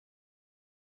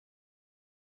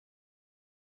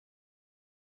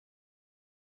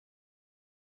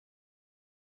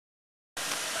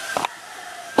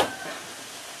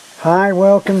Hi,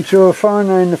 welcome to a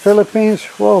foreigner in the Philippines.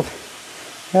 Whoa,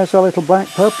 there's a little black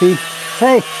puppy.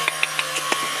 Hey!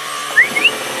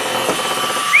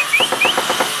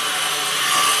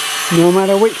 No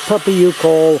matter which puppy you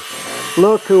call,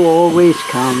 look who always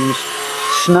comes.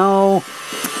 Snow,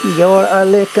 you're a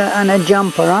licker and a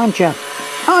jumper, aren't you?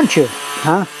 Aren't you?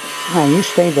 Huh? No, you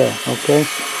stay there, okay?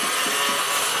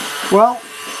 Well,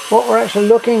 what we're actually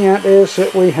looking at is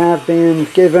that we have been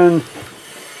given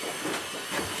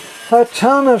a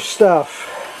ton of stuff.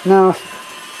 Now,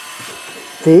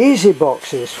 the easy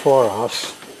boxes for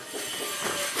us,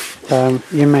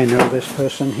 you may know this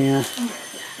person here.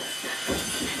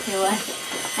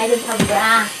 I don't have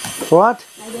bra. What?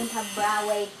 I don't have bra,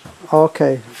 wait.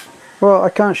 Okay. Well, I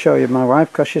can't show you my wife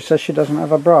because she says she doesn't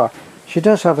have a bra. She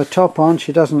does have a top on.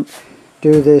 She doesn't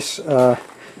do this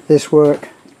this work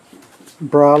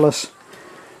braless,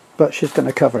 but she's going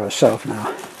to cover herself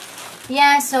now.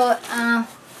 Yeah, so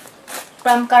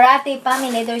from karate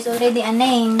family, there's already a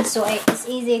name, so it's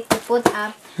easy to put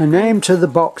up. A name to the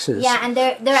boxes. Yeah, and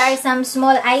there are some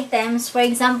small items. For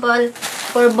example,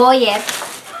 for Boyet,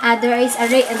 there is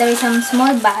some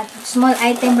small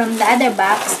item from the other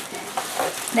box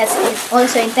that's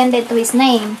also intended to his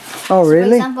name. Oh, so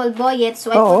really? For example, Boyet,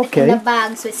 so I put it in the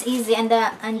bag, so it's easy, and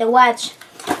the watch,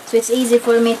 so it's easy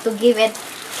for me to give it.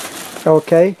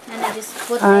 Okay. And I just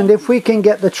put if we can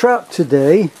get the truck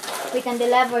today, we can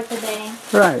deliver today.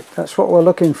 Right, that's what we're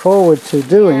looking forward to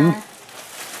doing. Yeah.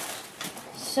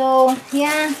 So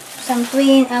yeah, some for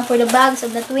the bags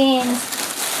of the twins.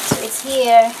 So it's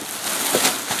here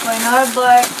for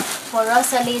Norbert, for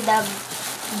Rosalie,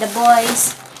 the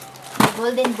boys, the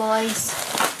golden boys.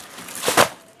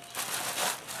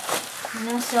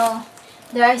 So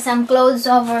there are some clothes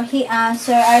over here.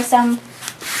 So there are some.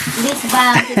 This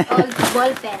bag is all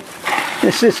ball pen.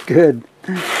 This is good,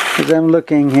 as I'm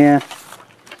looking here.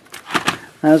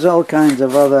 There's all kinds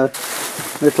of other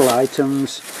little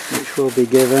items which will be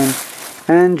given.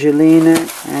 Angeline.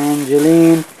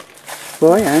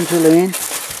 Boy, Angeline.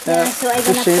 Yeah, so I'm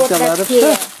gonna received put a lot that of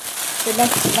here. stuff. So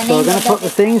that's the So name we're going to put the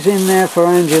things in there for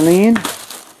Angeline.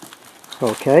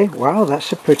 Okay, wow,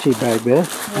 that's a pretty bag there.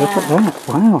 Yeah. Look at that,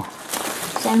 wow.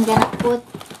 So I'm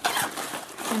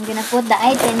gonna put the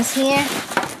items here.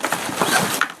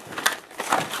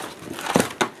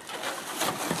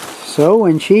 So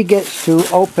when she gets to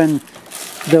open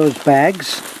those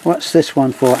bags, what's this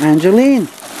one for? Angeline.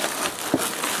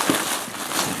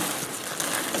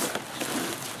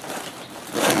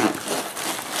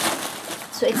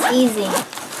 So it's easy.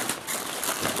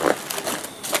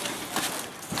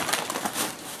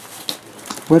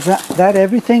 Was that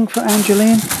everything for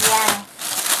Angeline? Yeah.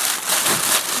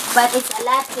 But it's a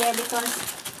lot here because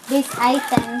these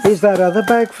items... Is that other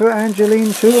bag for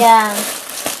Angeline too? Yeah.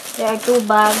 There are two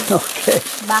bags. Okay.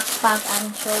 Backpack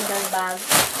and shoulder bag.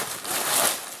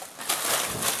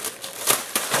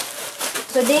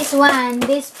 So this 1,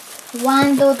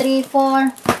 2, 3,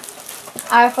 4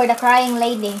 are for the crying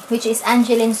lady, which is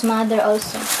Angeline's mother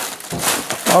also.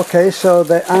 Okay, so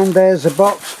and there's a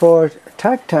box for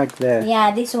Tag there.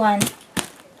 Yeah, this one.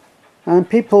 And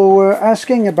people were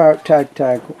asking about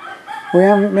Tag. We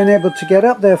haven't been able to get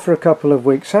up there for a couple of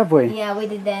weeks, have we? Yeah, we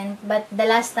didn't. But the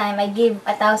last time I gave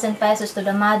 1,000 pesos to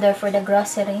the mother for the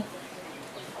grocery.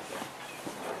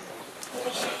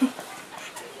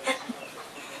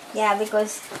 Yeah,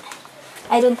 because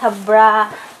I don't have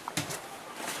bra.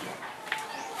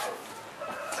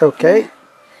 Okay.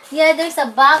 Yeah, there's a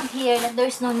bag here that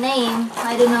there's no name.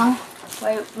 I don't know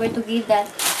where to give that.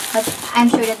 But I'm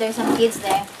sure that there's some kids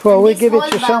there. Well, we give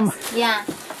it to some. Yeah.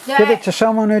 Give it to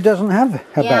someone who doesn't have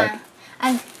a bag.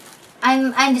 And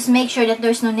I'm just make sure that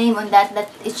there's no name on that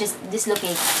it's just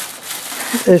dislocated.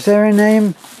 Is there a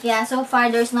name? Yeah, so far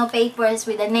there's no papers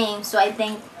with a name, so I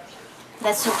think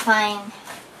that's so fine.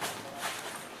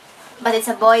 But it's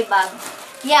a boy bag.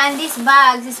 Yeah, and these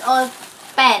bags is all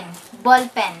ball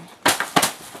pen.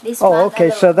 This bag okay,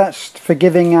 alone. so that's for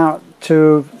giving out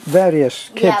to various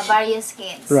kids. Yeah, various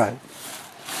kids. Right.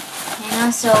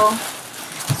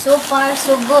 So far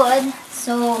so good.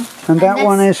 And that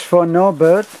one is for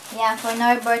Norbert. Yeah, for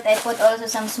Norbert I put also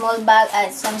some small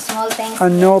some small things.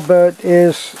 And Norbert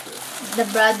is the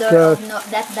brother of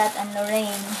that and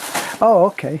Lorraine. Oh,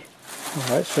 okay.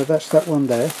 All right, so that's that one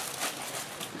there.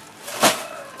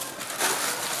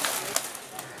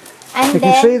 And you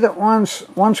can see that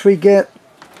once we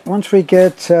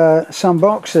get some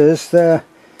boxes, it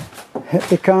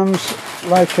becomes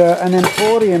like an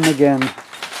emporium again.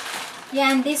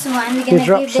 Yeah, and this one we're gonna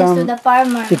give this to the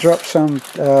farmers. You drop some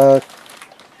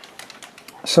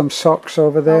socks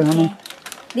over there, honey.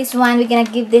 This one we're gonna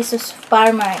give this to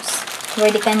farmers.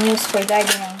 where they can use for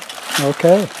gardening.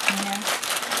 Okay. You know?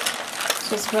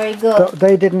 So it's very good. But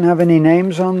they didn't have any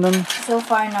names on them? So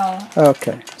far, no.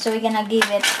 Okay. So we're gonna give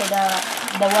it to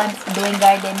the one doing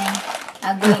gardening,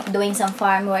 doing some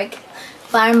farm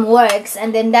works,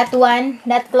 and then that one,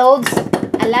 that clothes,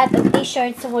 a lot of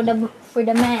t-shirts for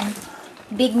the men,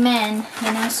 big men,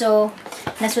 you know. So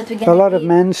that's what we're gonna. A lot of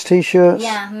men's t-shirts.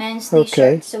 Yeah, men's t-shirts.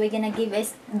 Okay. So we're gonna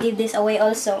give this away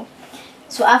also.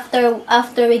 So after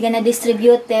we're gonna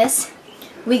distribute this,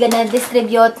 we're gonna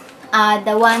distribute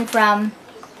the one from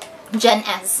Gen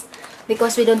S,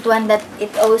 because we don't want that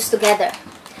it goes together.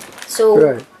 So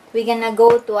Right. we're gonna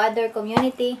go to other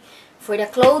community for the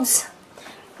clothes.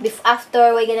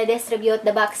 After we're gonna distribute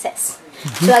the boxes.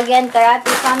 So again, Karate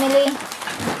family,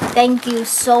 thank you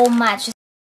so much.